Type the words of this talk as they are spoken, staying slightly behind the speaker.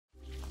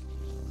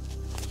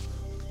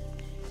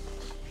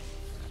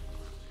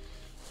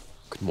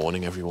Good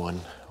morning, everyone.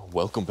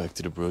 Welcome back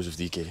to the Bros of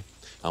Decay.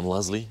 I'm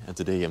Lesley, and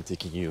today I'm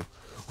taking you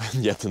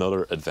on yet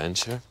another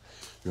adventure.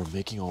 We're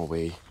making our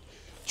way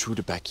through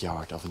the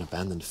backyard of an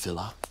abandoned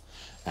villa,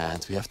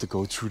 and we have to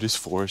go through this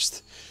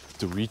forest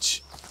to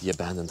reach the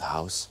abandoned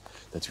house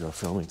that we are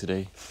filming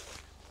today.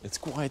 It's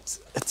quite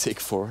a thick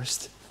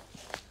forest,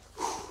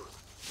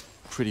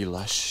 pretty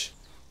lush,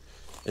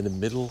 in the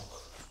middle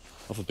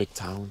of a big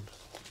town.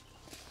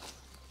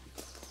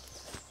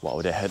 Wow,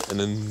 they had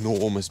an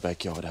enormous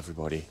backyard,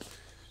 everybody.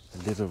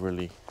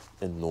 Literally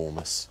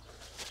enormous.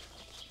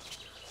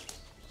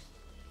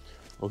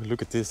 Oh,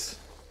 look at this.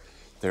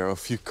 There are a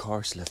few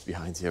cars left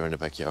behind here in the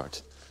backyard.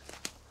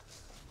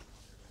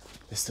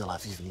 They still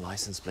have even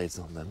license plates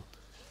on them,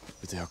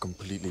 but they are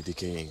completely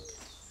decaying.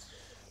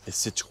 A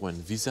Citroën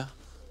Visa.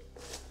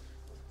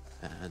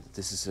 And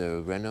this is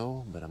a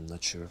Renault, but I'm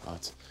not sure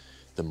about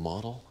the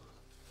model.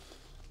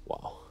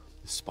 Wow,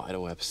 the spider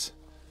webs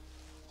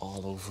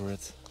all over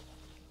it.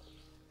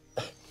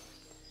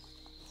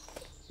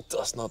 It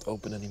does not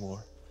open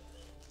anymore.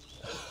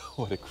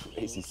 What a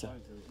crazy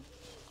sound.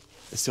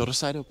 Is the other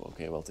side up?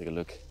 Okay, well, take a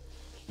look.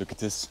 Look at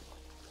this.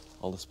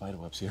 All the spider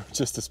webs here.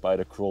 Just a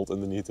spider crawled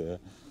underneath there.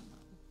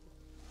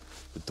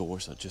 The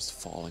doors are just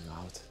falling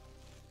out.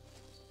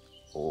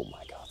 Oh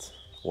my God.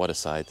 What a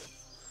sight.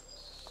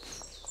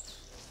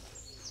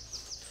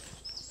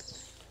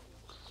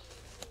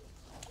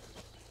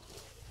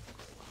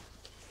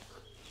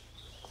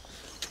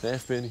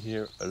 They've been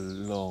here a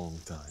long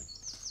time.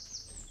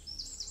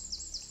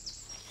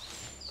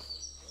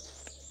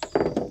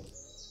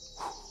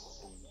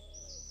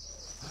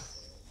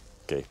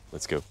 Okay,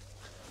 let's go.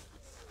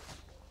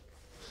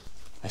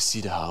 I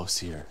see the house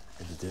here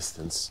in the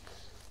distance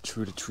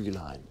through the tree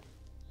line.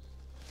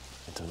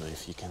 I don't know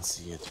if you can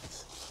see it,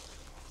 but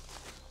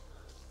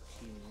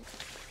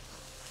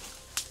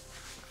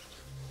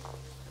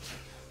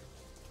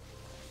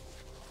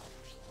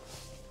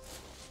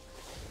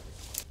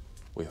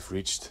we have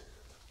reached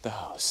the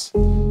house.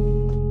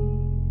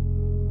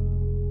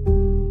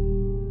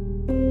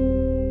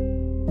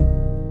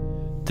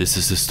 This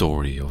is the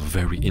story of a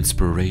very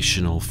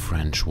inspirational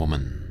French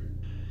woman,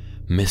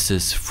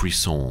 Mrs.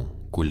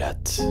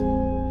 Frisson-Goulet.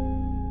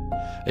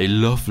 A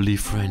lovely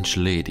French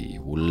lady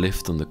who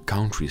lived on the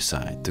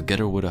countryside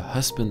together with a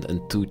husband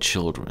and 2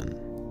 children.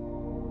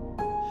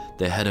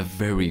 They had a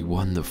very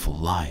wonderful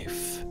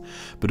life,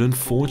 but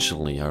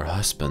unfortunately her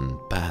husband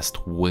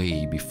passed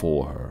way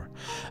before her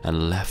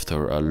and left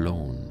her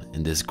alone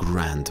in this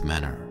grand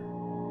manner.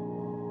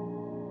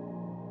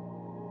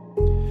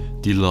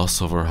 The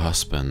loss of her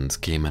husband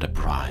came at a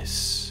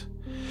price.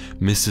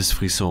 Mrs.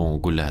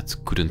 Frisson-Goulet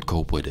couldn't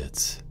cope with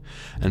it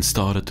and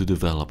started to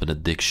develop an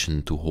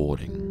addiction to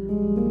hoarding.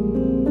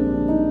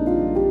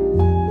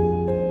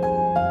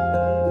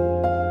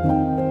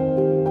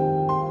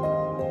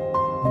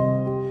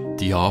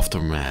 The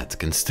aftermath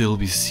can still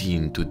be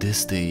seen to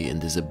this day in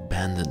this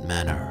abandoned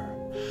manor.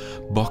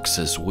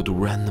 Boxes with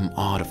random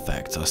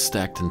artifacts are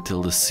stacked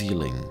until the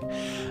ceiling,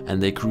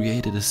 and they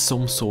created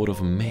some sort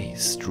of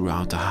maze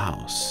throughout the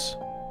house.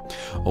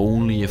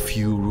 Only a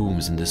few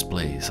rooms in this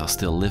place are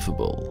still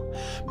livable,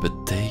 but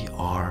they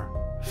are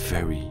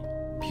very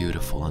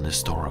beautiful and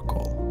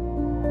historical.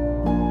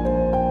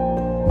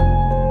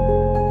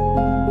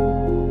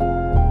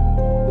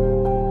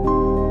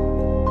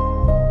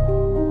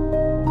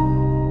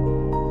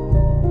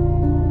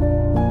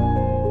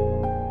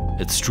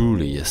 It's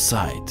truly a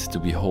sight to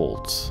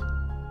behold,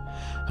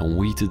 and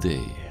we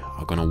today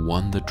are gonna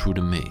wander through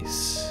the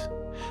maze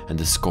and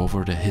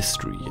discover the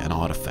history and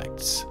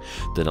artifacts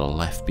that are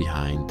left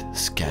behind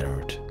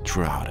scattered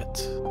throughout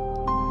it.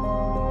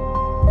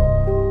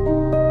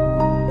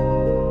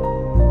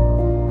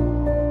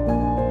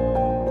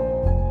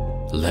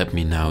 Let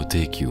me now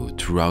take you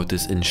throughout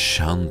this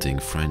enchanting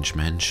French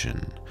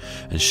mansion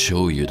and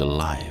show you the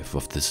life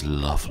of this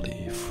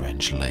lovely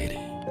French lady.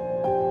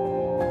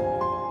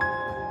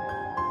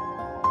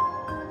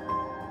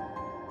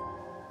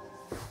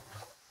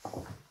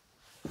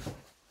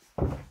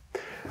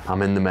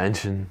 I'm in the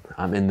mansion,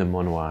 I'm in the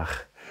manoir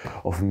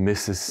of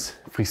Mrs.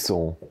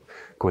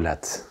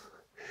 Frisson-Goulet,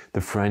 the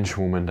French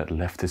woman that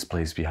left this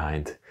place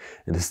behind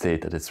in the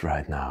state that it's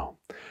right now.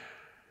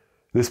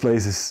 This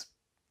place is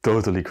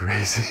totally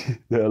crazy.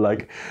 There are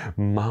like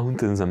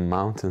mountains and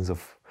mountains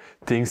of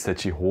things that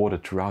she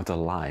hoarded throughout her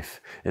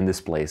life in this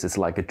place. It's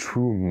like a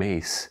true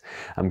maze.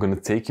 I'm gonna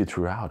take you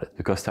throughout it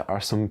because there are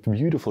some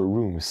beautiful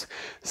rooms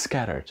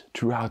scattered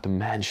throughout the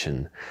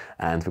mansion,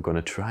 and we're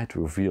gonna try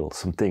to reveal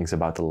some things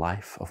about the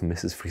life of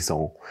Mrs.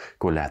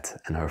 Frisson-Goulet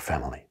and her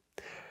family.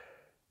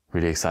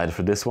 Really excited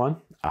for this one?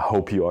 I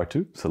hope you are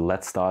too, so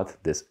let's start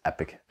this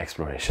epic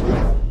exploration.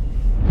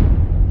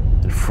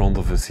 In front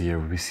of us here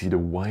we see the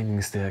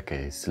winding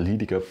staircase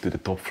leading up to the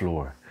top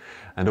floor.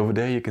 And over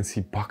there you can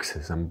see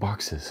boxes and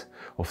boxes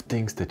of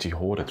things that she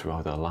hoarded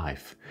throughout her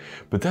life.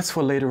 But that's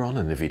for later on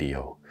in the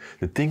video.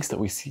 The things that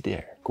we see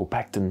there go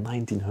back to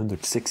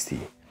 1960.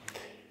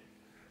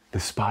 The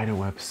spider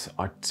webs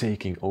are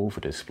taking over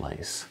this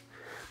place.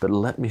 But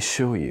let me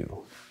show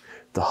you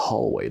the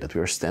hallway that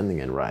we are standing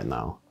in right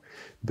now,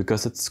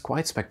 because it's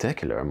quite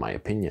spectacular in my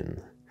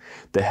opinion.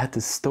 They had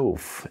this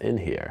stove in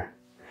here,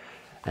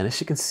 and as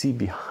you can see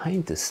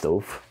behind the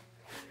stove,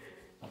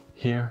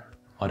 here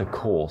are the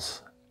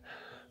coals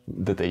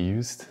that they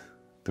used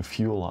to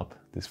fuel up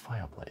this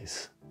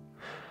fireplace.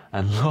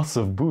 And lots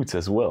of boots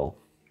as well,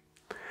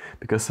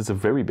 because it's a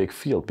very big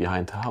field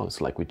behind the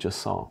house, like we just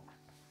saw.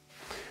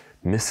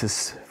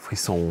 Mrs.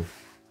 Frisson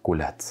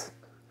Colette,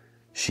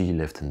 she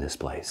lived in this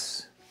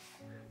place,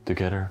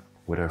 together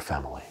with her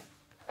family.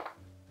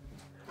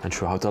 And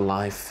throughout her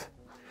life,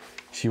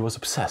 she was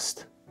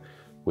obsessed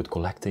with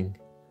collecting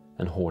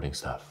and hoarding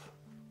stuff.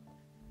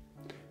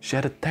 She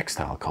had a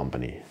textile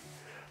company,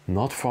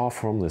 not far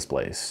from this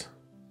place.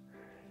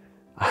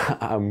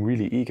 I'm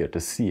really eager to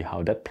see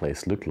how that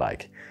place looked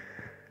like.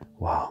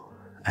 Wow.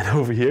 And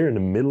over here in the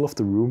middle of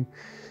the room,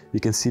 you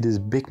can see this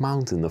big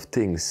mountain of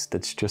things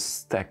that's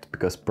just stacked,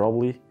 because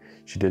probably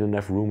she didn't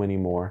have room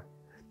anymore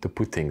to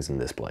put things in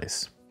this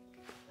place.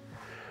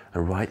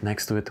 And right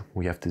next to it,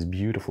 we have these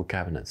beautiful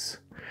cabinets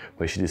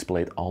where she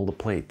displayed all the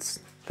plates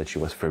that she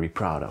was very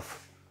proud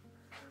of.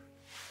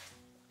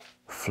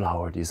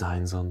 Flower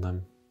designs on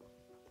them.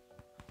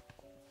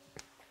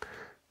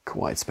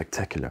 Quite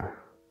spectacular.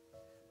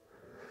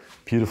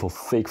 Beautiful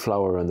fake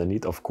flower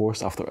underneath. Of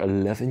course, after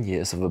 11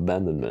 years of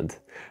abandonment,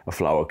 a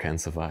flower can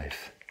survive.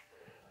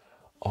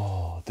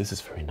 Oh, this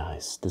is very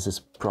nice. This is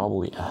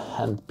probably a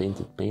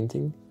hand-painted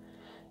painting.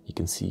 You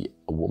can see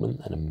a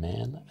woman and a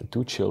man and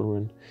 2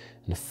 children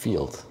in a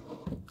field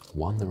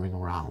wandering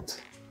around.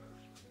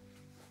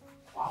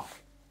 Wow.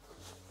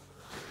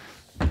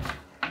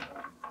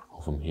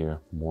 Over here,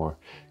 more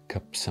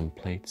cups and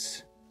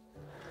plates.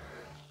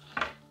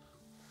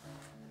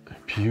 A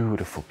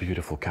beautiful,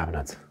 beautiful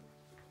cabinet.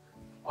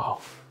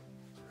 Wow.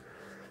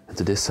 And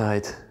to this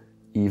side,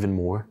 even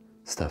more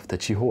stuff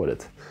that she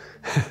hoarded.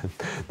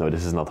 No,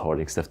 this is not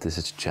hoarding stuff, this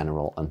is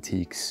general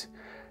antiques.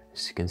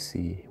 As you can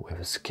see, we have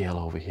a scale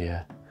over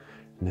here.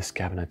 In this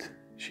cabinet,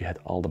 she had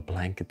all the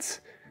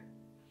blankets.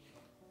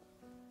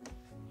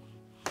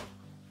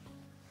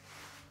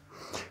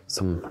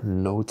 Some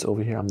notes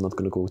over here. I'm not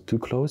going to go too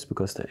close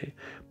because they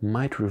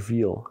might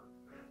reveal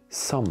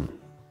some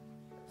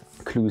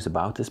clues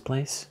about this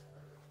place.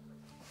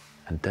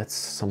 And that's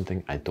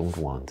something I don't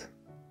want.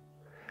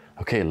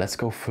 Okay, let's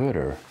go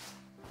further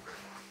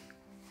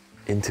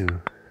into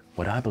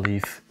what I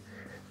believe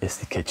is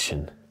the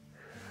kitchen.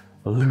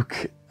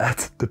 Look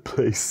at the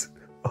place.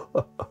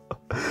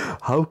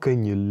 How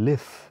can you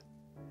live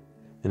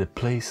in a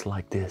place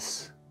like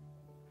this?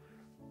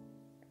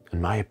 In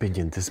my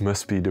opinion, this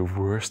must be the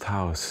worst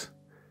house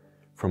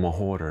from a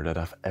hoarder that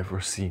I've ever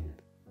seen.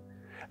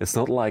 It's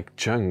not like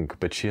junk,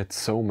 but she had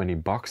so many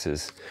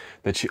boxes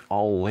that she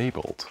all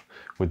labeled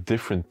with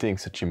different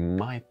things that she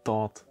might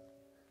thought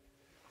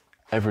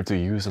ever to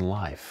use in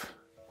life.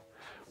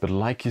 But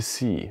like you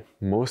see,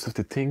 most of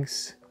the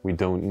things we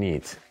don't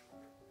need.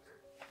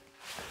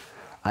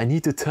 I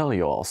need to tell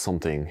you all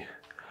something.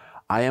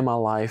 I in my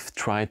life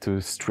try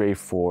to stray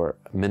for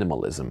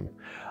minimalism.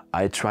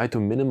 I try to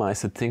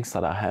minimize the things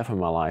that I have in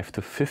my life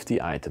to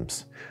 50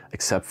 items,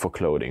 except for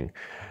clothing.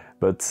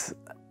 But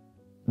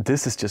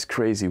this is just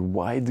crazy.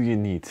 Why do you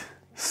need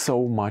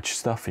so much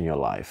stuff in your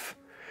life?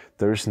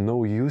 There's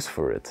no use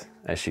for it,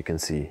 as you can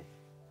see.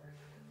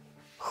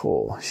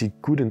 Oh, she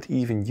couldn't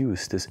even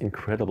use this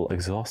incredible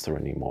exhauster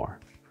anymore.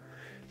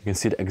 You can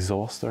see the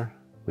exhauster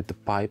with the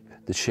pipe,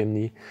 the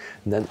chimney,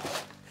 and then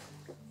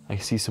I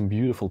see some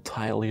beautiful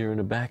tile here in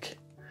the back.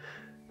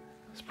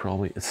 There's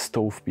probably a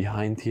stove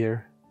behind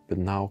here, but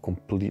now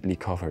completely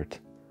covered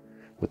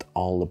with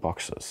all the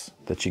boxes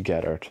that she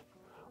gathered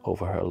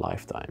over her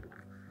lifetime.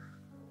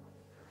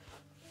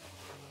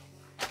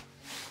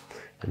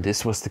 And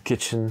this was the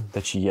kitchen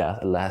that she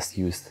last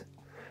used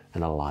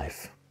in her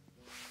life.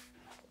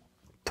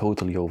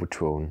 Totally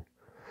overthrown,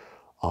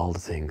 all the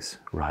things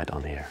right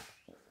on here.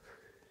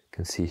 You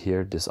can see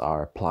here, these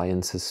are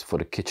appliances for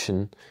the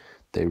kitchen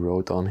they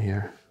wrote on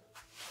here.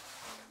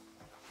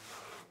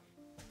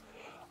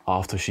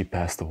 After she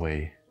passed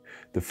away,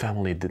 the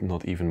family did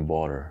not even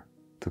bother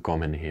to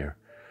come in here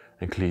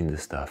and clean the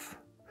stuff,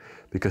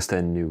 because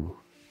they knew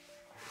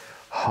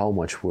how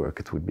much work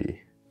it would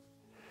be.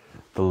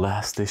 The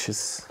last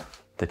dishes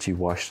that she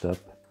washed up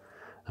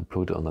and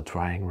put on the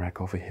drying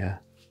rack over here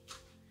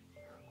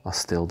are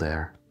still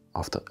there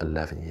after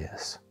 11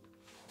 years.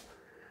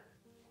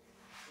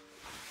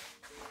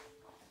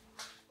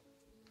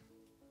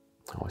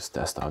 I always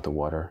test out the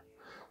water.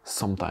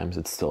 Sometimes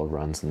it still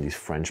runs in these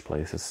French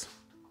places.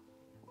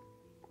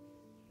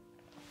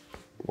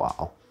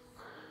 Wow,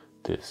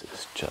 this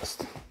is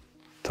just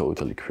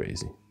totally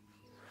crazy.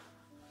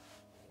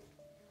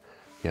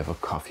 We have a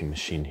coffee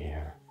machine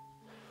here,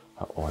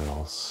 our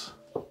oils,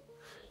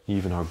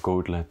 even our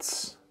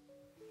goatlets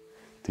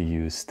to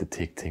use to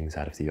take things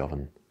out of the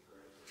oven.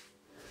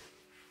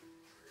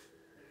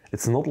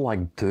 It's not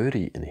like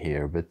dirty in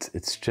here, but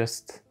it's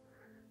just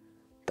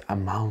the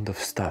amount of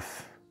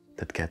stuff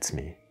that gets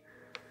me.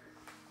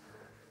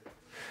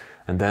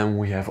 And then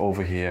we have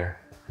over here,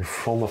 in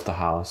front of the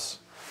house,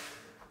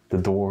 The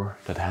door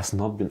that has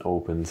not been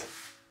opened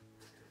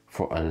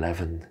for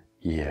 11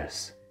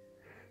 years.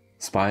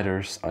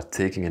 Spiders are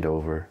taking it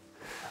over.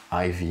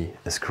 Ivy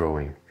is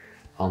growing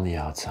on the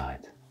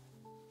outside.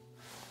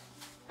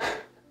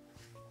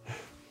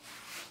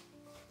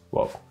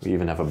 Whoa, we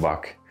even have a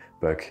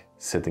bug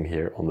sitting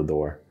here on the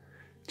door,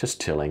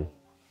 just chilling.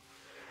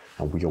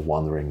 And we are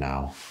wandering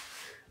now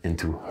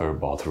into her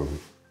bathroom.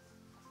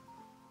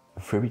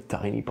 A very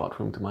tiny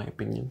bathroom, to my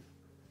opinion,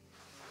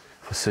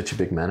 for such a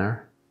big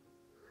manor.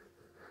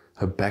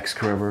 Her back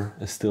scrubber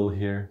is still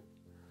here.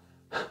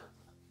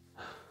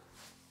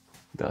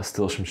 There are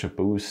still some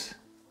shampoos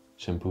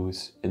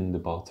in the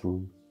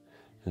bathroom,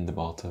 in the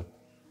bathtub.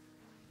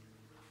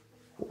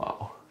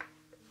 Wow.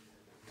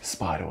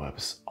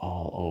 Spiderwebs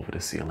all over the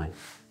ceiling.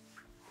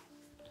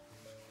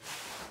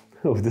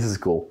 Oh, this is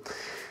cool.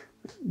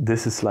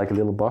 This is like a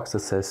little box that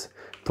says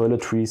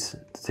toiletries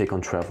to take on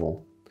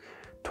travel.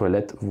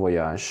 Toilette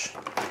voyage.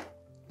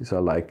 These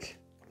are like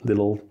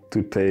little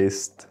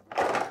toothpaste,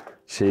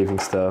 shaving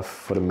stuff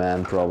for the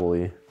man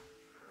probably.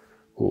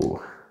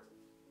 Ooh.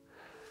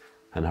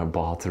 And her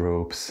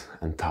bathrobes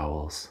and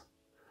towels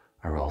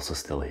are also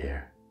still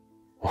here.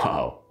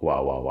 Wow,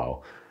 wow, wow,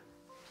 wow.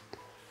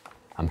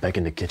 I'm back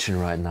in the kitchen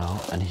right now,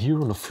 and here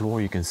on the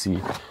floor you can see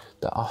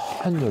there are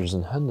hundreds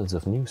and hundreds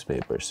of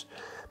newspapers,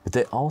 but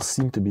they all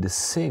seem to be the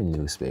same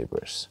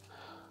newspapers.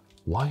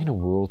 Why in the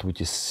world would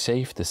you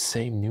save the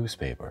same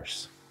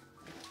newspapers?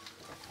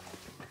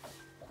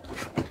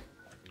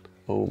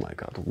 Oh my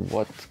god,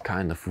 what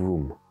kind of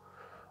room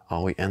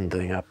are we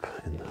ending up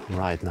in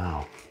right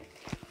now?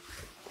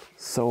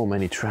 So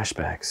many trash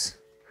bags.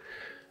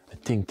 I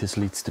think this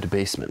leads to the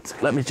basement.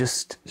 Let me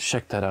just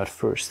check that out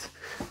first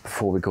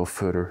before we go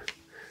further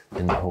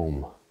in the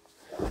home.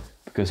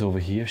 Because over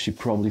here she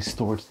probably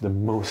stored the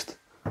most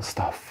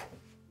stuff.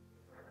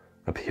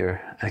 Up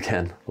here,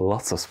 again,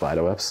 lots of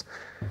spiderwebs.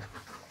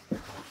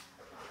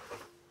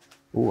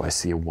 Oh, I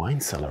see a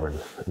wine cellar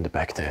in the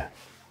back there.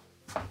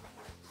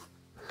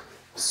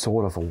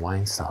 Sort of a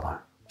wine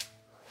cellar.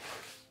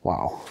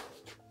 Wow.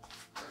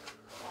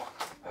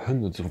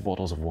 Hundreds of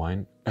bottles of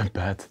wine. A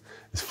bat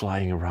is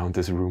flying around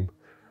this room.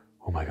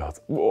 Oh my god.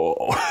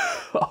 Whoa.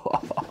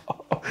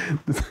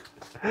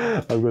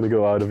 I'm gonna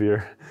go out of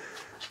here.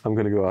 I'm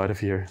gonna go out of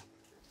here.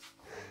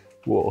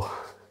 Whoa.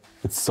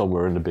 It's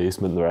somewhere in the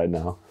basement right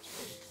now.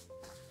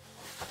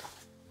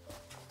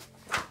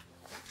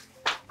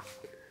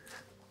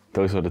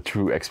 Those are the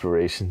true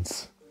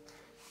explorations.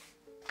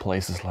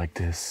 Places like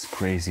this,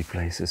 crazy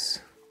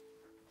places.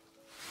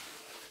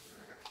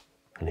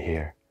 And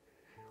here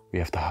we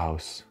have the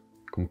house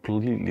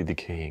completely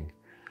decaying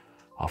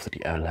after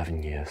the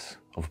 11 years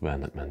of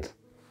abandonment.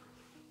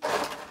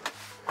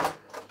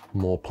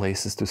 More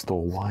places to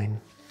store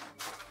wine.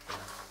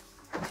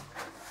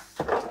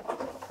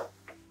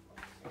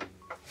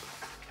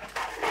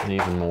 And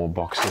even more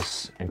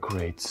boxes and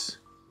crates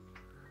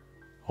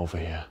over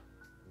here.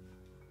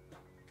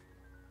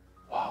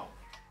 Wow.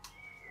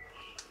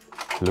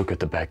 Look at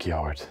the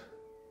backyard.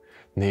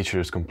 Nature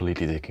is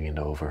completely taking it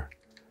over.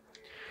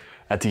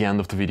 At the end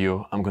of the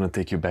video, I'm gonna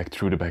take you back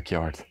through the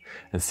backyard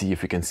and see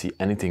if we can see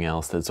anything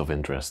else that's of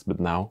interest. But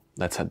now,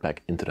 let's head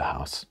back into the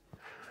house.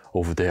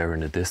 Over there in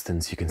the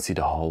distance, you can see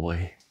the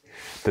hallway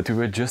that we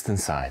were just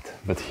inside.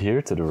 But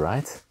here to the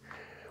right,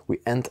 we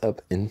end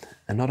up in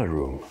another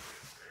room.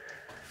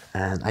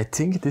 And I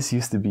think this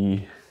used to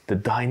be the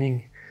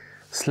dining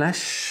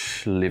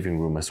 / living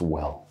room as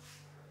well.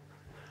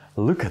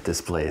 Look at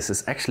this place,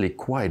 it's actually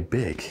quite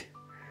big.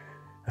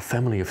 A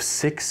family of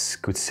 6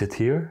 could sit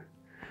here.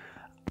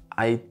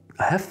 I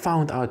have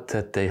found out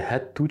that they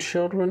had 2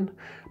 children,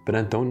 but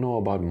I don't know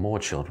about more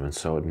children,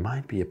 so it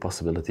might be a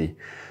possibility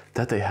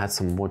that they had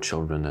some more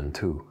children than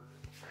 2.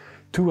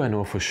 2 I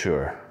know for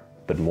sure,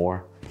 but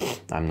more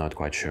I'm not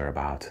quite sure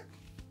about.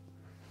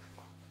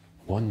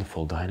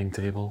 Wonderful dining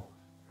table,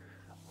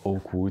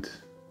 oak wood,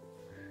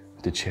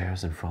 with the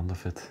chairs in front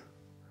of it.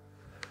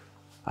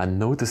 I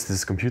noticed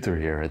this computer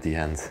here at the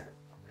end.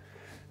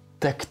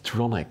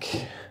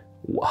 Tektronic.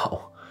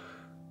 Wow,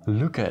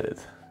 look at it.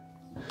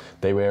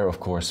 They were, of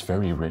course,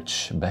 very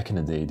rich. Back in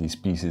the day, these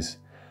pieces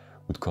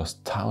would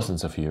cost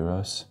thousands of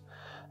euros.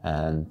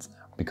 And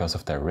because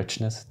of their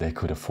richness, they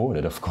could afford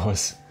it, of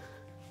course.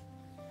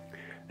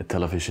 A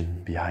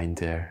television behind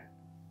there.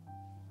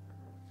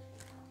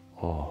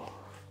 Oh,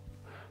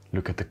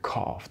 look at the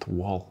carved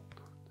wall.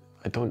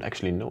 I don't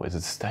actually know, is it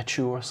a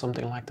statue or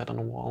something like that on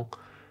the wall?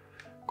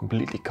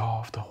 Completely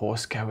carved, a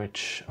horse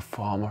carriage, a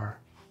farmer.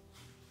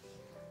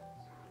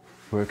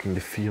 Working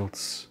the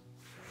fields.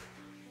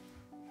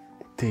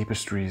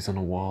 Tapestries on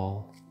the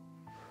wall.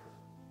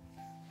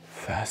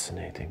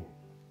 Fascinating.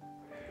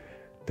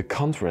 The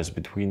contrast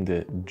between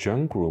the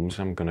junk rooms,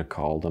 I'm gonna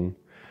call them,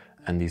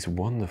 and these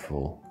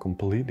wonderful,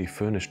 completely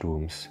furnished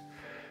rooms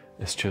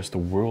is just a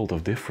world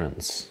of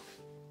difference.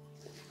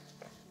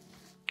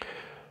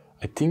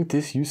 I think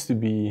this used to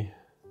be...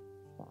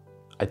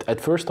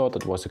 At first thought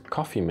it was a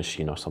coffee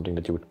machine or something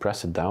that you would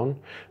press it down,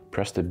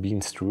 press the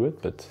beans through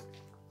it, but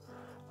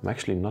I'm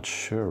actually not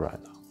sure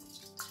right now.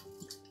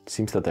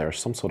 seems that there's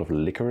some sort of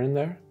liquor in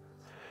there.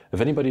 If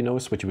anybody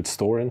knows what you would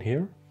store in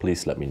here,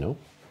 please let me know.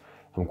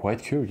 I'm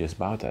quite curious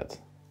about that.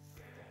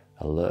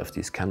 I love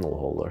these candle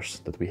holders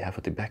that we have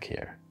at the back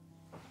here.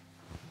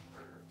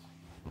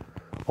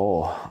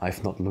 Oh,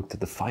 I've not looked at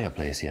the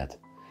fireplace yet.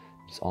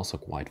 It's also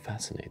quite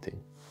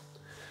fascinating.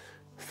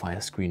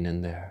 Fire screen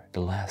in there, the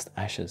last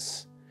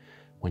ashes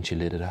when she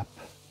lit it up.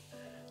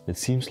 It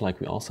seems like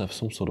we also have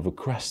some sort of a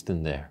crest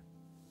in there.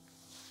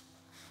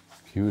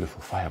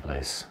 Beautiful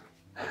fireplace.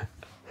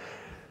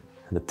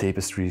 And the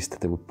tapestries that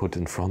they would put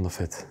in front of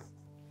it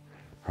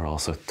are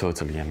also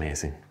totally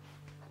amazing.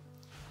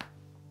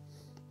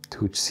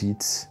 2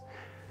 seats,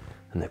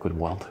 and they could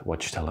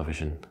watch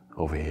television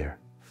over here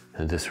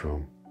in this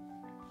room.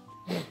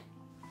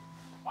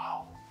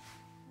 Wow.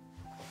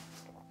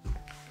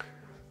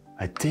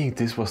 I think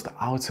this was the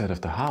outside of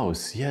the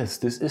house. Yes,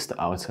 this is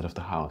the outside of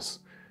the house.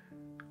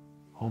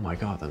 Oh my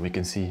God, and we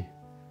can see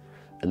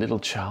a little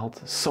child.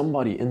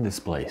 Somebody in this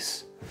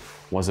place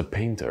was a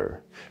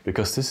painter,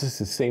 because this is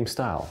the same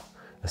style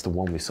as the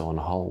one we saw in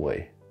the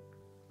hallway.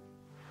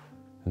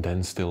 And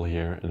then still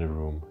here in the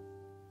room,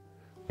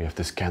 we have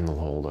this candle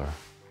holder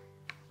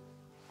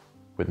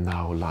with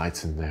now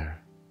lights in there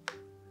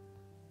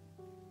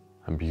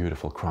and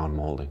beautiful crown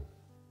molding.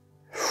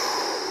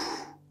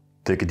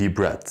 Take a deep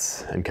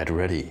breath and get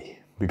ready,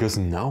 because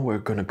now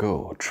we're gonna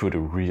go through the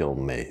real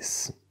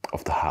maze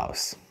of the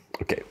house.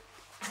 Okay,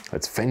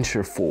 let's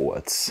venture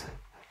forwards.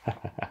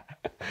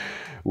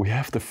 We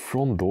have the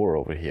front door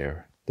over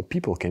here. The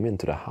people came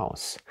into the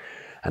house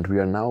and we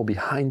are now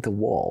behind the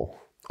wall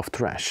of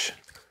trash.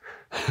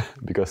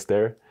 Because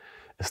there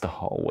is the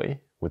hallway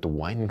with the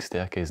winding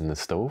staircase and the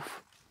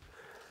stove.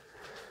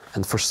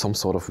 And for some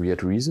sort of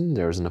weird reason,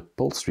 there's an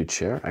upholstery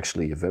chair,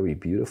 actually a very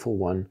beautiful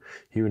one,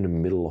 here in the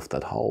middle of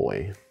that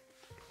hallway.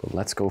 But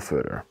let's go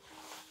further.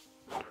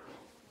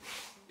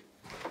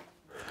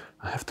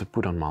 I have to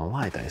put on my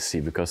light, I see,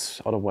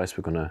 because otherwise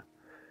we're gonna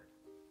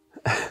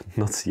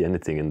not see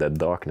anything in that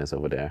darkness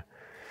over there.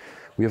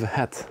 We have a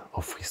hat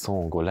of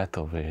Frisson Golette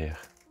over here,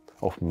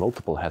 of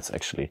multiple hats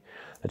actually,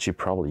 that she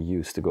probably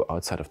used to go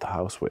outside of the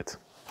house with.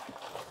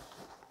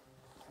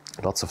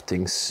 Lots of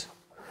things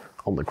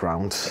on the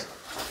ground.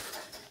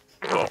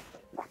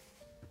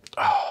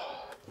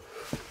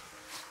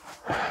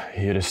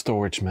 Here the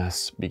storage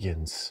mess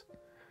begins.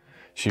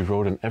 She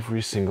wrote in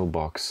every single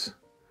box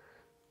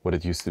what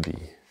it used to be.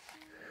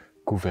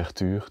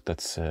 Couverture,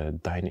 that's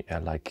dining,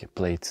 like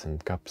plates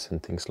and cups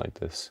and things like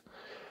this.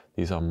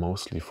 These are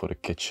mostly for the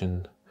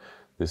kitchen.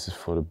 This is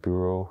for the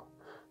bureau.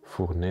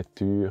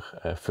 Fourniture,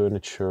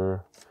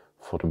 furniture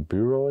for the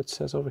bureau, it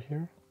says over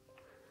here.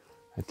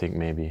 I think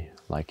maybe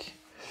like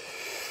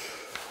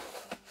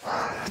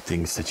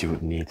things that you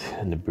would need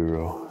in the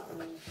bureau,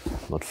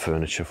 not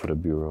furniture for the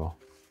bureau.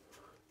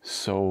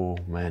 So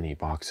many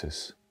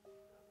boxes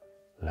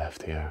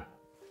left here.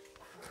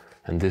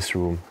 And this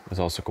room is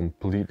also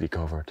completely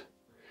covered.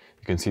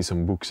 You can see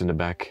some books in the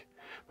back,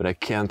 but I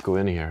can't go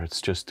in here,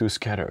 it's just too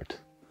scattered.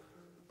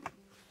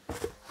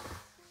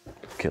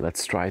 Okay,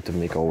 let's try to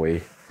make our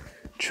way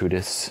through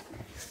this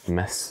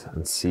mess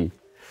and see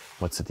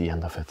what's at the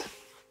end of it.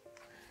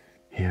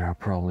 Here are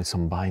probably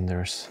some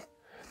binders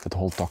that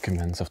hold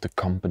documents of the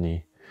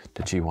company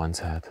that she once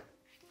had.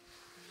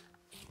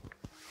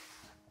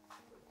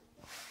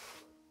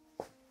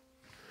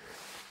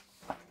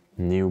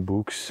 New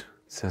books,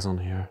 it says on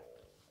here.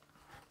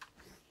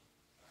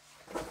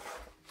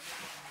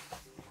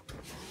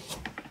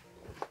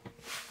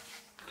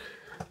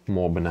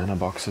 More banana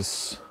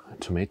boxes,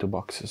 tomato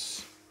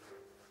boxes.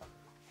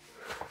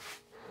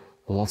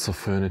 Lots of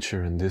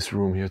furniture in this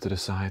room here to the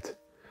side.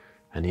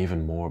 And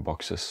even more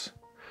boxes.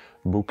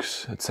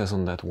 Books, it says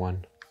on that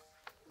one.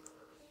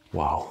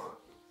 Wow.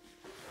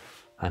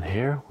 And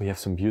here we have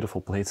some beautiful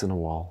plates on the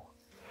wall.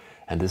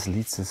 And this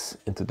leads us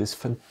into this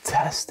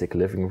fantastic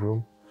living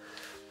room.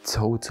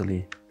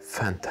 Totally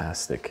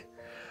fantastic.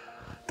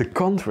 The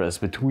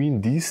contrast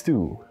between these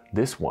two,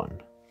 this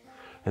one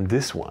and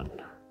this one,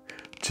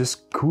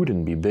 just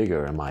couldn't be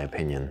bigger in my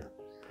opinion.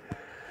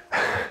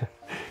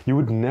 You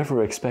would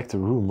never expect a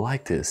room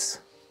like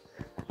this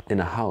in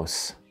a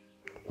house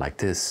like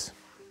this.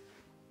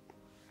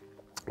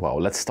 Wow,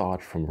 let's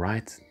start from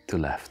right to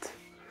left.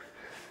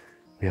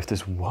 We have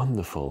this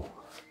wonderful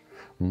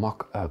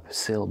mock-up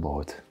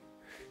sailboat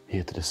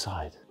here to the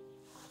side.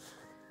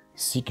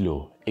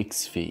 Cyclo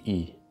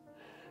XVI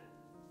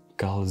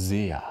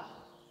Calzea.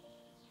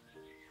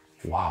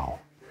 Wow,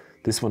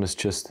 this one is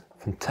just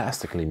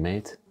fantastically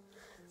made.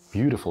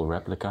 Beautiful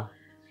replica.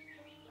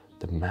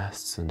 The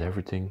masts and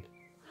everything.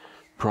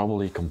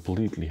 Probably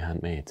completely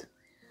handmade.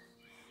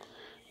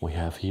 We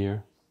have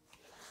here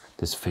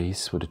this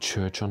vase with a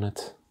church on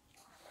it.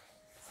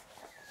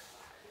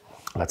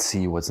 Let's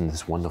see what's in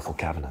this wonderful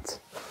cabinet.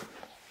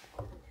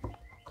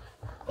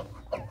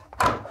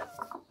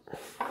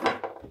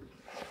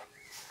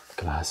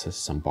 Glasses,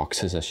 some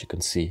boxes as you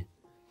can see.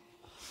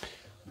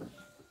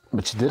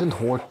 But she didn't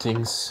hoard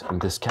things in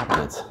this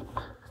cabinet.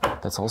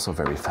 That's also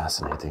very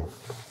fascinating.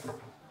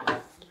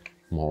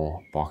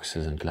 More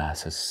boxes and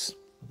glasses.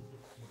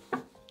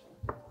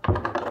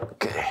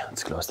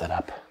 close that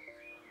up.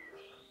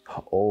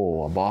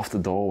 Oh, above the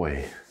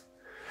doorway.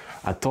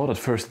 I thought at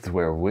first it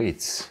were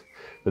weights,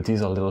 but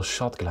these are little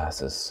shot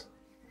glasses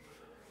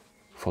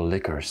for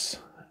liquors,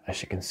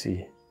 as you can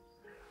see.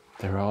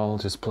 They're all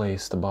just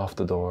placed above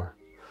the door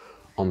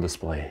on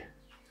display.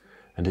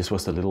 And this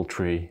was the little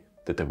tree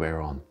that they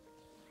were on.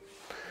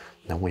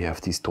 Then we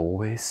have these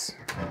doorways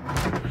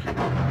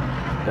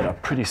that are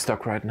pretty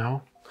stuck right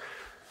now.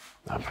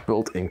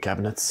 Built-in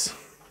cabinets,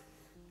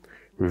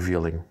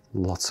 revealing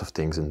lots of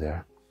things in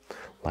there,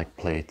 like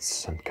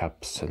plates and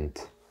cups and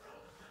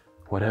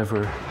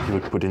whatever you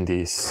would put in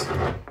these.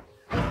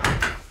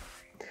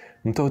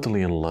 I'm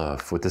totally in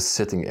love with the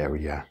sitting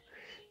area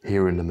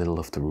here in the middle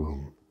of the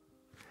room.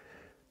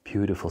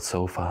 Beautiful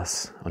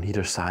sofas on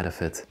either side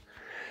of it.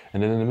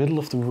 And then in the middle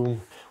of the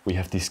room, we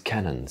have these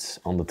cannons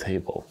on the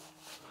table.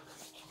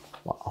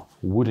 Wow,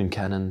 wooden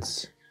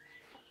cannons.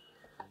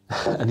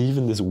 And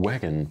even this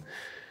wagon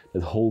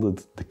that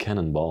holded the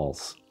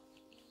cannonballs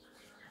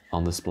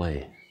on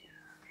display.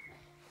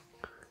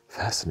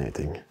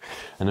 Fascinating.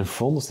 And in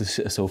front of the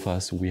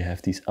sofas, we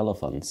have these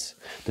elephants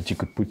that you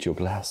could put your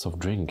glass of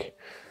drink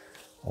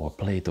or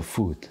plate of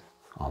food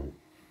on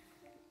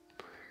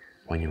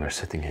when you were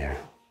sitting here.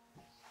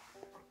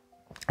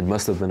 It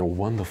must have been a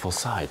wonderful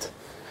sight,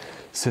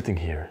 sitting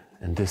here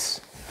in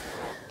this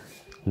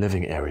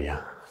living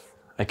area.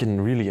 I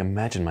can really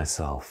imagine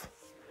myself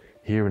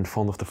here in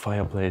front of the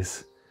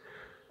fireplace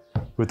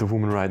with the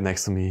woman right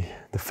next to me,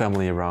 the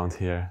family around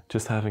here,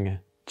 just having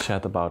a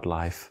chat about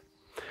life.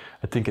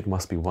 I think it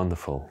must be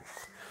wonderful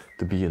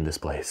to be in this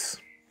place.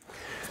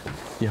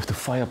 You have the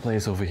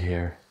fireplace over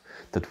here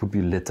that would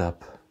be lit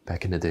up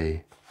back in the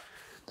day.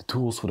 The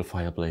tools for the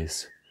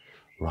fireplace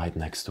right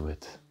next to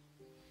it.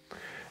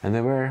 And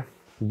they were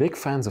big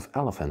fans of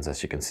elephants,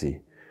 as you can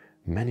see.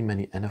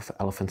 Many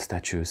elephant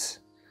statues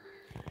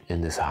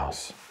in this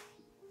house.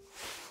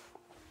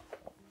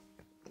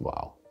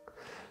 Wow.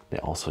 They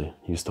also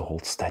used to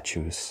hold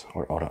statues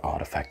or other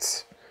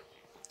artifacts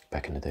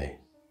back in the day.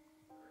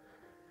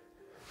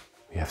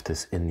 We have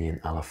this Indian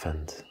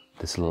elephant,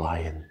 this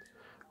lion,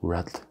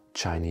 red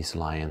Chinese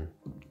lion,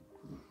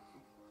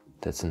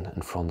 that's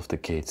in front of the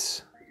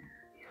gates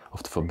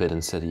of the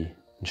Forbidden City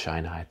in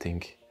China, I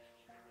think.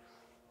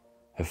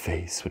 A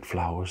vase with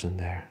flowers in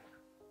there.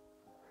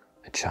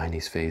 A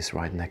Chinese vase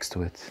right next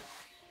to it.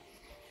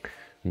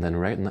 And then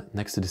right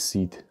next to the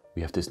seat,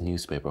 we have this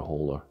newspaper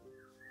holder.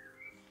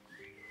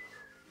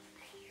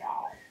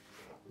 Wow.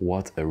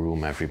 What a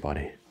room,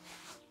 everybody.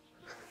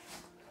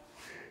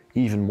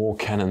 Even more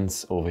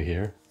cannons over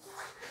here.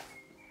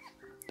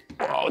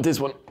 Oh, this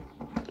one.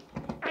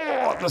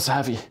 Oh, that's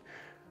heavy.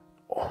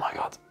 Oh my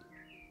God.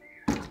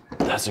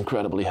 That's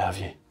incredibly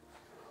heavy.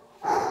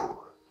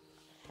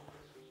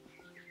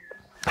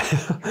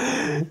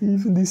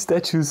 Even these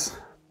statues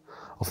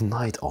of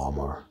knight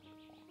armor.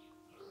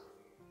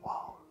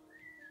 Wow.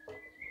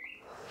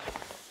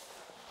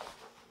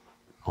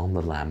 On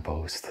the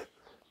lamppost.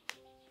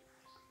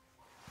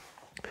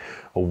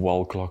 A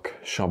wall clock,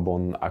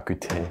 Charbon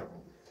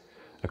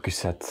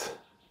Accusette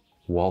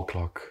wall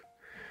clock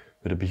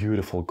with a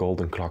beautiful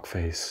golden clock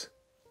face.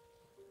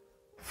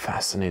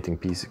 Fascinating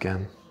piece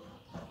again.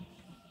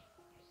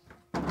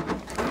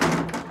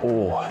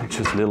 Oh, it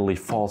just literally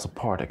falls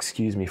apart.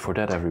 Excuse me for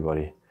that,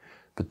 everybody.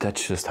 But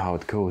that's just how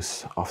it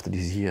goes after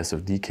these years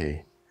of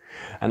decay.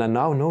 And I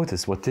now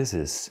notice what this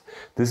is.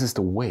 This is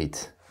the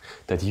weight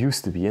that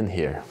used to be in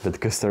here, but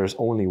because there is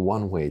only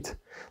one weight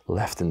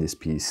left in this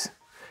piece,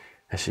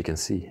 as you can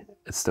see,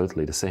 it's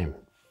totally the same.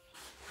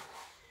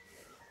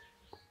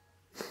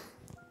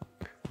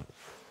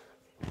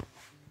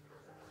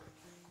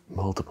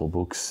 Multiple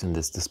books in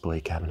this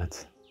display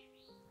cabinet.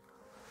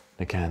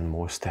 Again,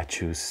 more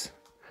statues.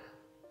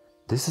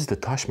 This is the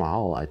Taj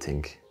Mahal, I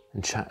think,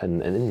 in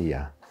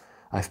India.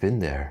 I've been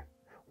there.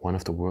 One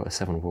of the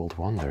 7 world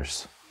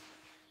wonders.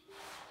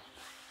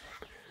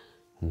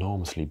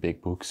 Enormously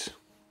big books.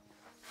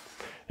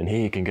 And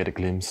here you can get a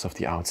glimpse of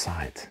the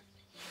outside.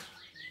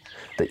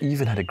 They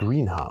even had a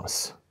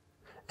greenhouse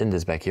in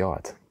this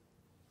backyard.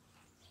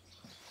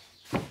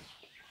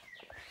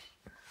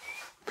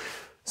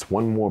 There's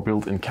one more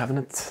built-in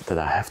cabinet that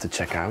I have to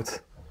check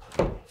out.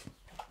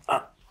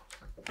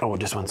 Oh,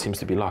 this one seems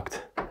to be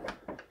locked.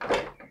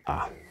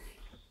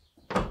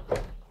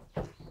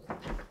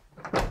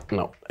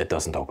 No, it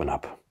doesn't open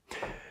up.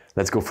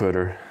 Let's go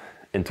further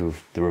into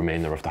the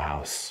remainder of the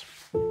house.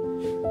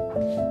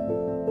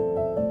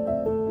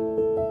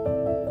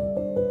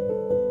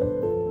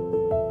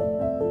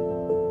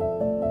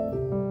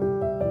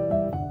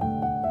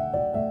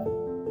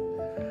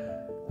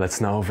 Let's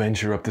now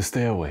venture up the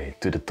stairway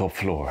to the top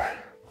floor.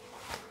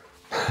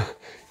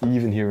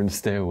 Even here in the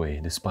stairway,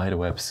 the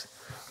spiderwebs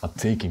are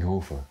taking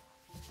over.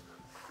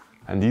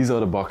 And these are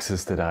the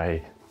boxes that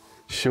I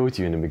showed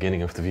you in the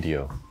beginning of the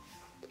video.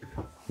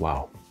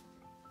 Wow.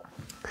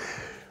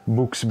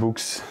 Books,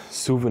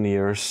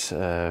 souvenirs,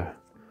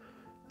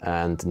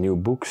 and new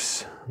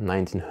books,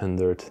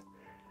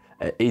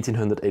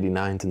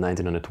 1889 to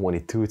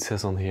 1922 it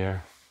says on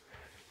here.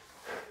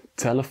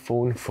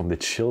 telephone from the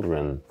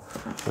children.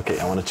 Okay,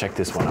 I want to check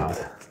this one out.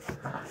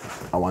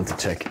 I want to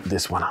check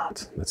this one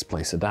out. Let's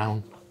place it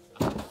down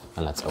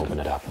and let's open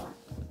it up.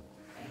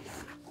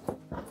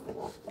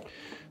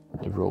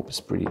 The rope is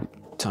pretty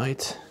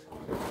tight.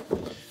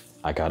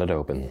 I got it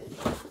open.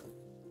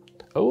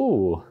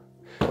 Oh,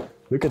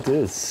 look at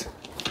this.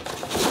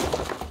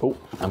 Oh,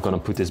 I'm gonna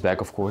put this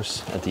back, of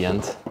course, at the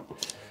end.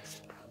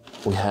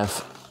 We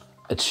have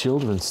a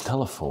children's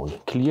telephone,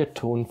 clear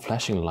tone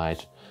flashing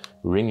light,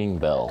 ringing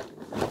bell,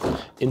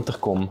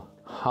 intercom,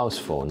 house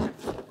phone.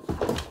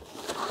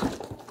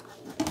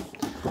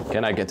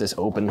 Can I get this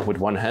open with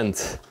one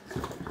hand?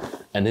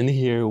 And in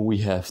here we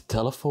have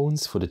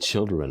telephones for the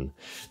children.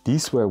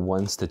 These were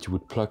ones that you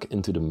would plug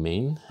into the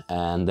main,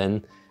 and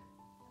then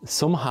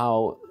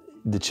somehow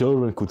the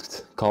children could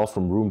call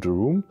from room to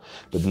room,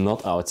 but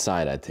not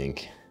outside, I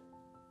think.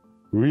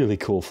 Really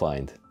cool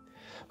find.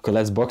 Okay,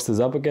 let's box this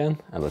up again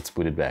and let's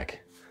put it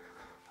back.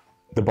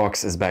 The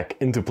box is back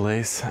into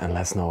place, and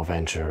let's now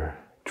venture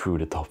through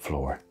the top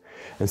floor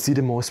and see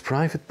the most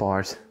private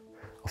part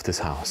of this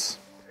house.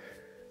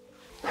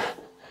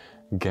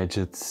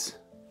 Gadgets,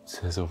 it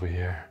says over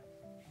here.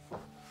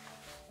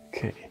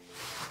 Okay,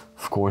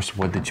 of course,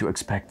 what did you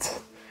expect?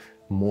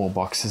 More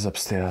boxes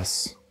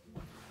upstairs.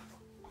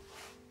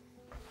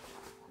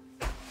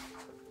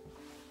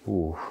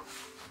 Ooh.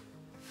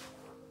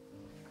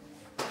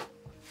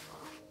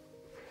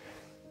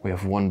 We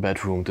have one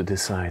bedroom to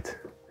this side,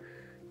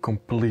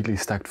 completely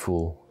stacked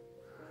full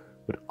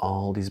with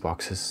all these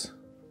boxes.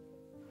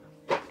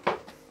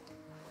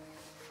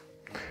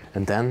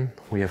 And then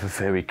we have a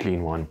very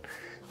clean one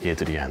here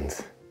to the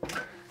end.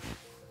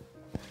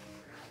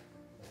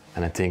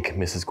 And I think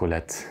Mrs.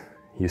 Colette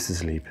used to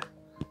sleep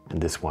in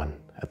this one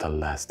at her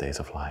last days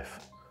of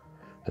life.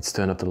 Let's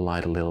turn up the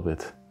light a little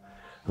bit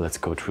and let's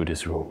go through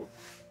this room.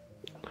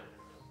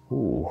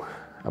 Ooh,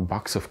 a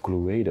box of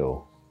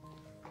Cluedo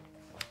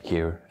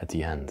here at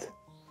the end.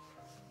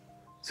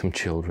 Some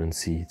children's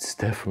seats,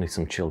 definitely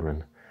some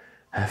children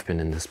have been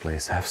in this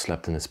place, have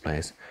slept in this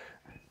place,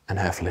 and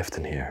have lived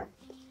in here.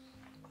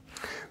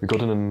 We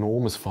got an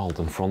enormous vault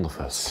in front of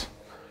us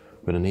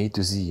with an A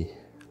to Z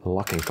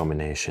locking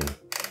combination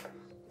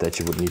that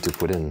you would need to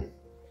put in.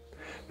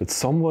 But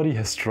somebody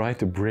has tried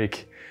to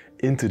break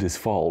into this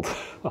vault.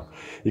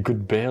 You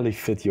could barely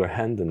fit your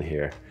hand in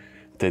here.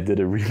 They did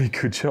a really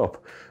good job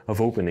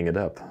of opening it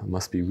up. It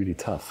must be really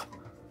tough.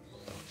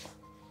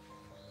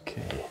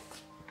 Okay.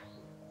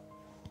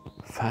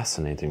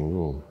 Fascinating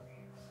room.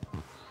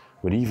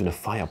 With even a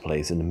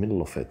fireplace in the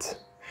middle of it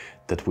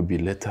that would be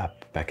lit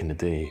up back in the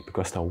day,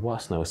 because there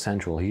was no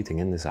central heating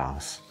in this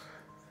house.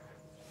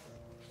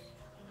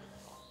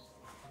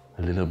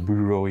 A little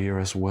bureau here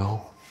as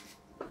well,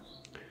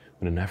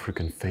 with an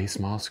African face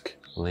mask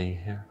laying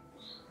here.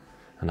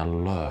 And I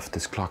love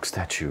this clock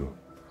statue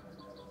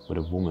with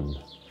a woman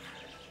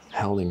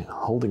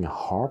holding a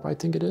harp, I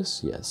think it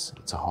is. Yes,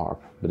 it's a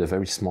harp, but a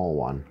very small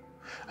one.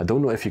 I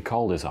don't know if you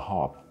call this a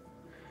harp.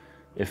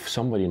 If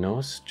somebody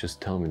knows,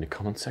 just tell me in the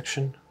comment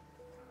section.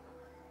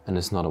 And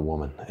it's not a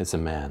woman, it's a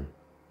man.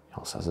 He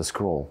also has a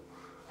scroll.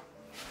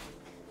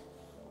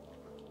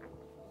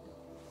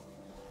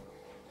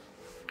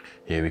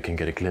 Here we can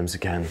get a glimpse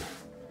again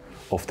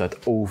of that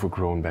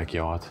overgrown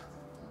backyard.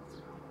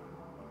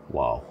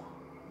 Wow.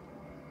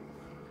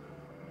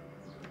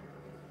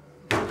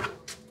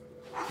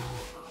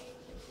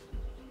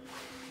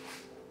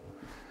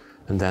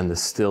 And then the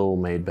still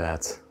made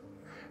bed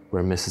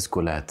where Mrs.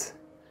 Colette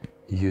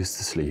used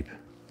to sleep.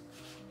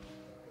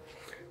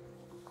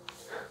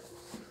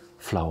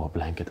 Flower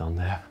blanket on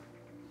there.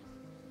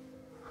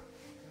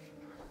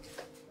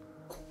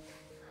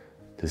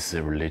 This is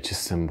a religious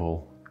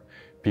symbol.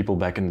 People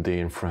back in the day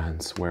in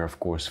France were, of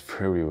course,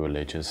 very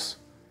religious.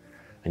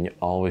 And you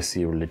always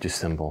see religious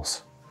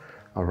symbols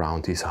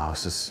around these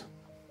houses.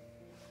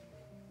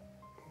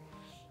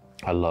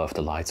 I love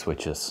the light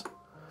switches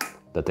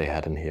that they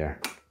had in here.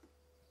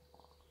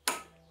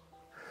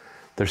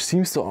 There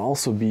seems to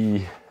also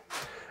be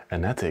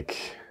an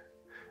attic,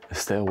 a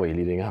stairway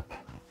leading up.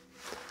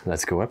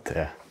 Let's go up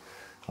there.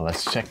 Well,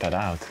 let's check that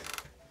out.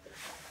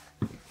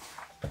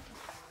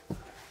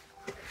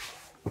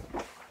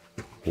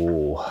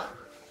 Oh,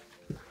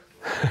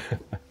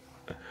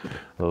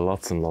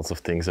 lots and lots of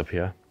things up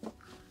here.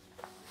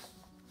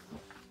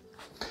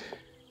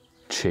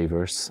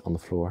 Shavers on the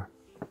floor.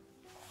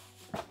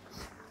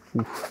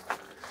 Ooh.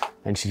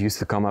 And she used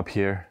to come up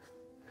here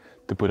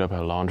to put up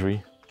her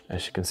laundry,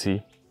 as you can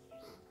see.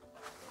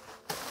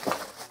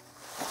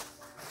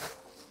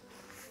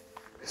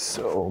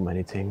 So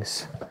many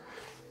things.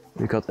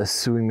 We got a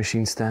sewing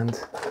machine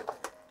stand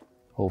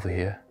over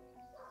here.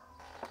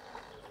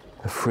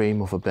 A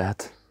frame of a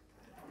bed.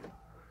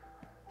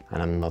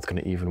 And I'm not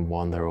gonna even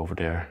wander over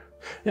there.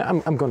 Yeah,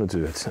 I'm gonna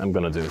do it. I'm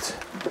gonna do it.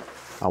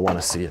 I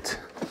wanna see it.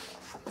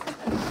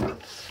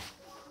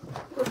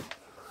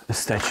 A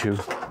statue.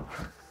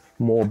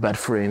 More bed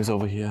frames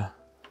over here.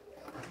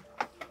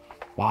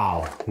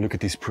 Wow, look at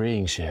these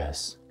praying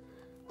chairs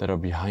that are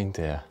behind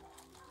there.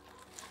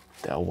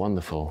 They are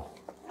wonderful.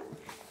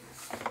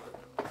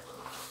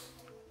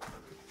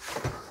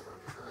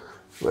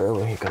 Where are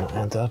we gonna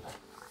end up?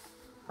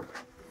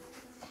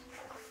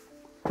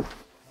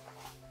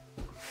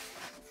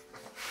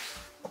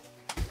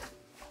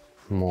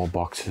 More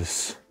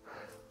boxes,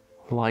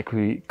 like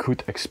we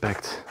could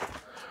expect.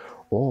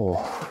 Oh,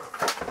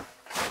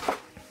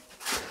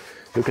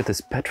 look at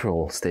this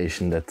petrol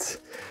station that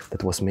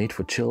was made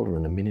for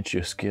children, a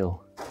miniature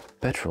scale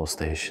petrol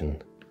station.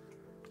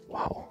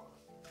 Wow.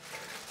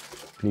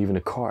 And even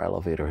a car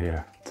elevator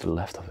here to the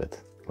left of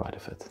it, right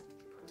of it.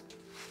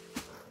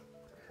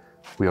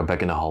 We are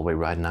back in the hallway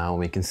right now, and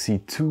we can see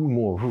 2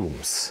 more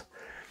rooms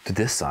to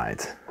this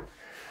side.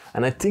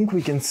 And I think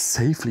we can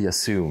safely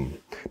assume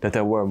that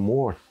there were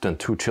more than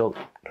 2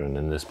 children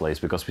in this place,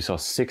 because we saw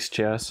 6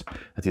 chairs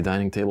at the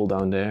dining table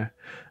down there,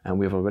 and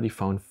we have already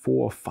found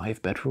 4 or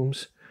 5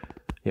 bedrooms.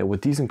 Yeah,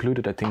 with these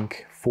included, I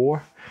think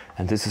 4,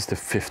 and this is the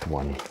 5th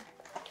one.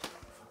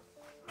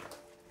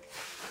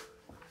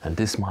 And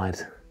this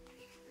might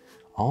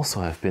also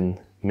have been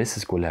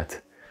Mrs.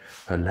 Colette,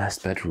 her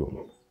last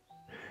bedroom.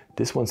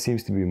 This one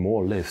seems to be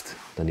more lived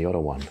than the other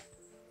one.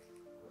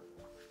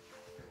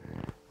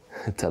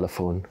 A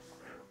telephone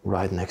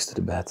right next to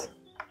the bed.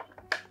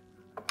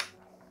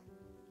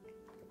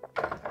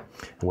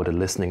 And with a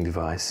listening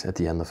device at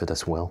the end of it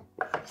as well.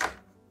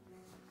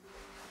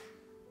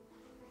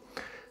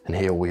 And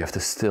here we have the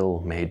still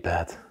made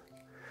bed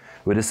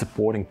with a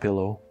supporting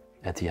pillow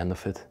at the end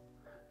of it.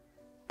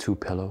 2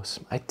 pillows.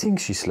 I think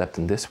she slept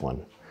in this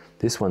one.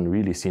 This one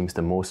really seems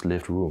the most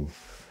lived room.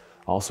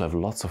 Also have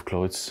lots of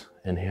clothes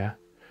in here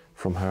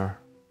from her.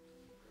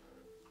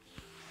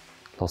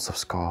 Lots of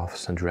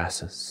scarves and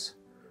dresses.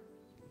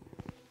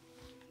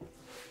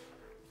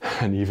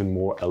 And even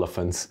more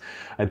elephants.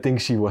 I think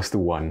she was the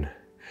one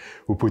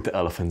who put the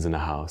elephants in the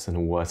house and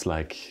who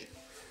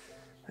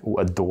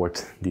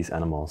adored these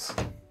animals.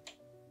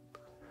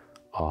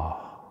 Oh,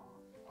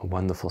 a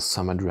wonderful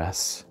summer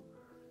dress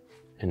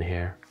in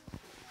here.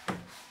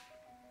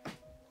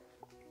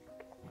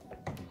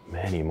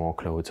 Many more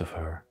clothes of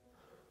her.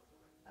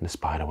 And the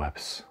spider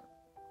webs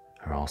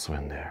are also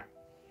in there.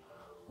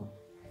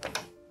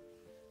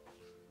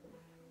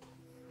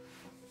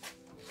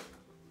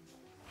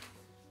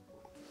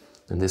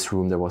 In this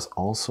room there was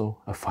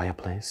also a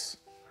fireplace.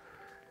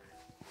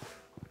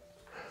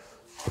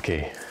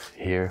 Okay,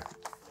 here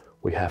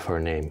we have her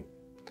name.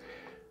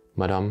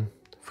 Madame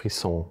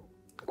Frisson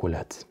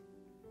Colette.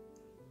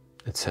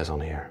 It says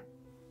on here.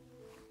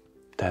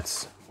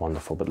 That's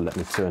wonderful, but let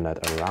me turn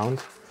that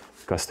around,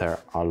 because there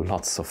are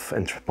lots of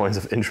points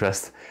of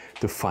interest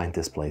to find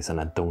this place, and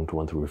I don't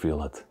want to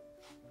reveal it.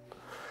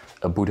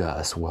 A Buddha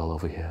as well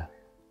over here.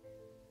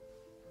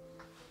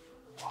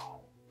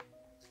 Wow.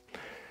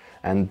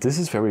 And this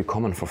is very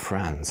common for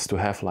France, to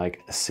have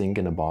like a sink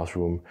in a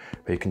bathroom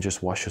where you can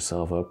just wash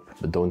yourself up,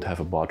 but don't have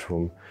a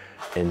bathroom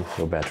in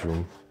your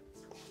bedroom.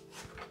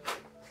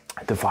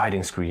 A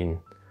dividing screen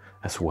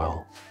as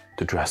well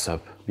to dress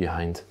up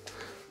behind.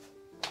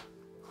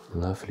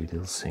 Lovely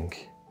little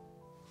sink.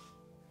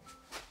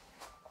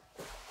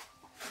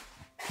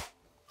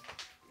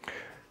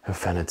 Her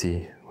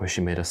vanity, where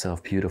she made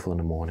herself beautiful in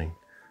the morning.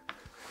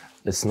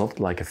 It's not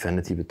like a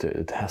vanity, but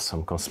it has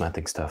some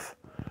cosmetic stuff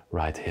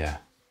right here.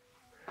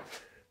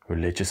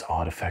 Religious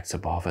artifacts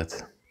above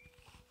it.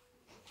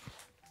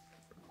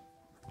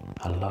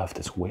 I love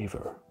this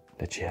waver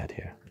that she had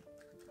here.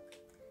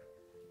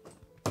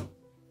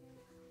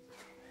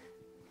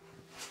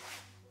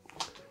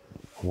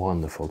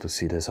 Wonderful to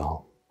see this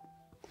all.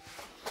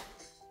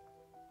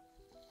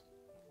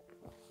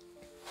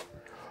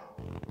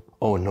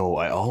 Oh no,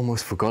 I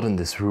almost forgot in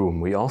this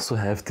room. We also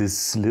have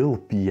this little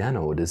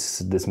piano,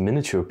 this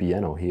miniature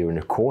piano here in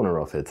the corner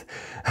of it.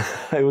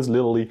 I was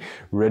literally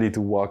ready to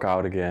walk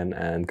out again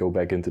and go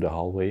back into the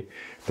hallway.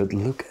 But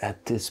look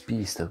at this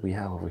piece that we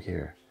have over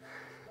here.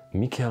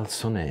 Michael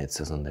Sonnet, it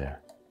says on there.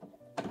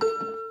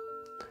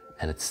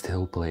 And it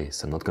still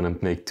plays. I'm not gonna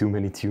make too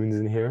many tunes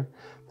in here,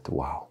 but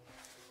wow.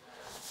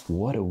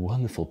 What a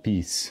wonderful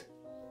piece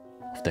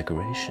of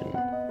decoration.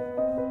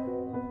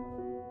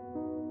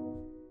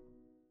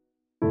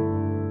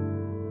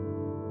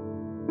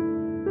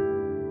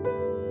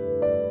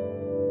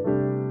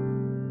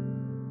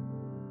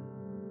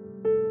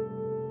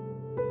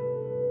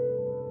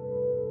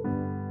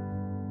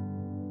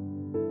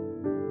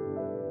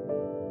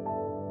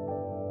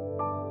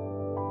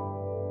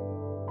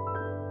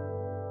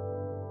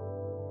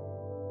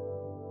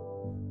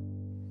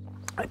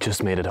 I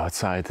just made it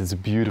outside. It's a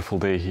beautiful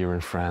day here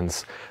in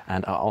France,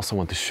 and I also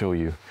want to show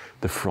you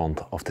the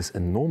front of this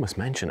enormous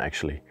mansion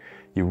actually.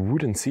 You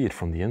wouldn't see it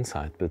from the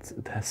inside, but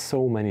it has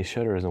so many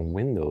shutters and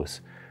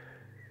windows.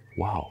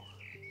 Wow.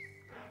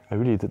 I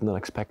really did not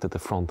expect that the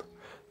front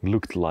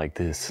looked like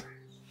this.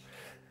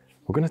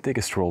 We're gonna take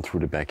a stroll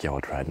through the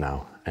backyard right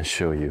now and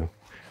show you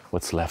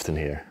what's left in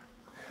here.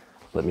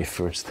 Let me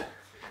first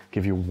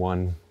give you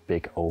one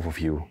big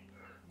overview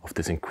of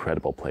this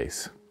incredible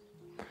place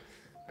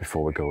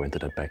before we go into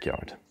that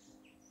backyard.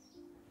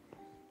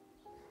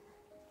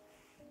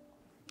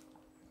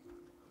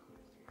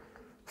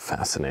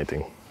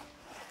 Fascinating.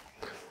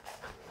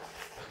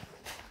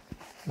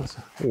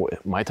 Oh,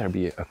 might there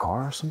be a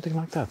car or something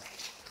like that?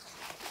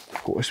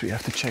 Of course, we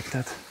have to check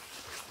that.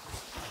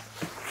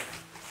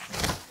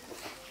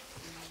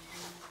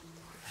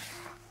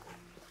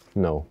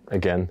 No,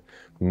 again,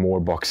 more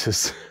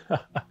boxes.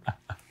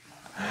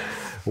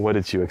 What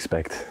did you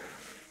expect?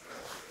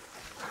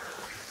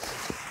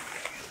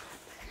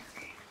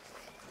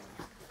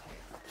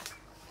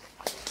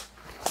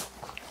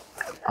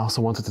 I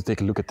also wanted to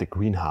take a look at the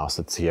greenhouse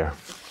that's here.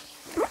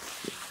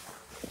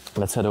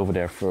 Let's head over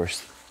there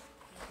first.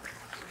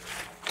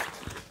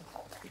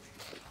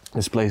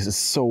 This place is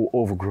so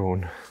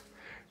overgrown,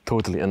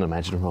 totally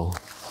unimaginable.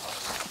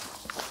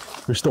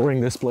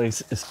 Restoring this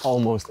place is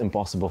almost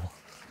impossible.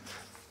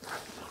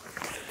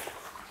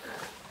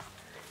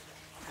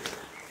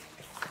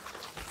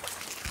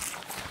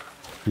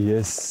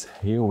 Yes,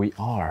 here we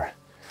are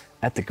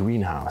at the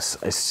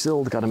greenhouse. I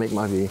still gotta make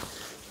my way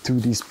through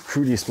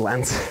these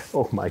plants.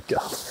 Oh my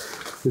god,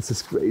 this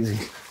is crazy.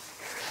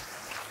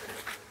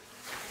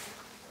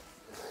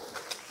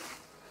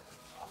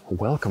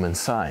 Welcome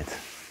inside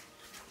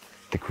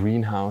the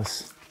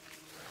greenhouse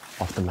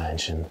of the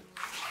mansion.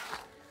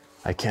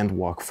 I can't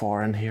walk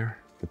far in here,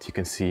 but you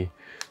can see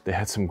they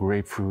had some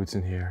grapefruits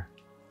in here.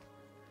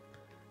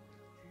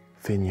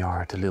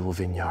 Vineyard, a little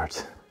vineyard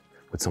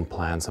with some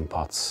plants and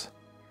pots.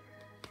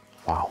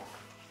 Wow.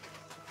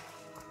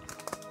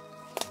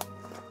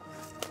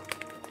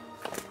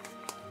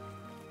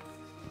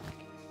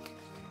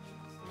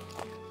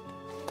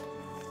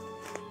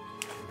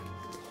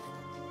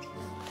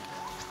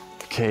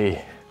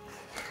 Okay,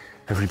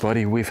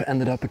 everybody, we've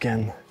ended up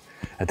again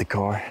at the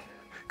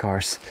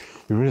cars.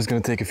 We're just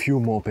gonna take a few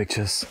more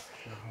pictures.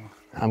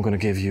 I'm gonna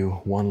give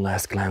you one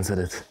last glance at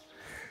it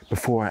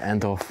before I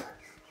end off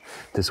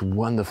this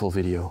wonderful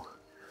video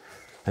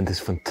and this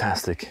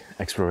fantastic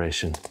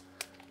exploration.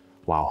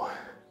 Wow,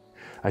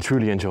 I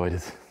truly enjoyed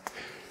it.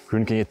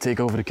 Rune, can you take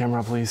over the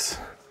camera, please?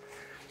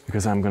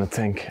 Because I'm gonna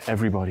thank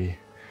everybody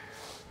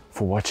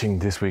for watching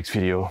this week's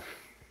video.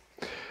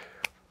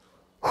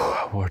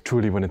 I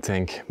truly want to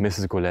thank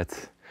Mrs.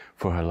 Colette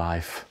for her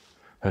life,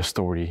 her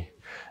story,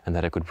 and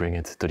that I could bring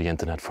it to the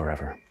internet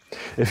forever.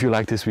 If you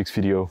like this week's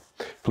video,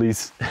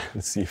 please,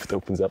 let's see if it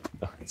opens up.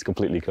 Oh, it's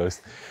completely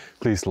closed.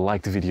 Please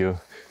like the video,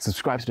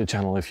 subscribe to the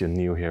channel if you're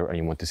new here and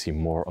you want to see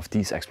more of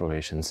these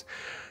explorations.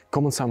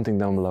 Comment something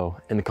down below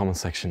in the comment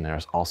section.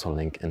 There's also a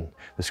link in the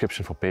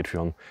description for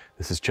Patreon.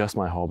 This is just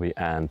my hobby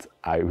and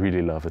I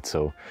really love it,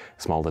 so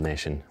a small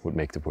donation would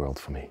make the world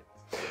for me.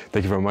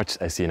 Thank you very much.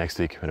 I see you next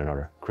week with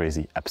another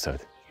crazy episode.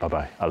 Bye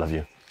bye. I love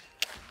you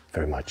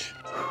very much.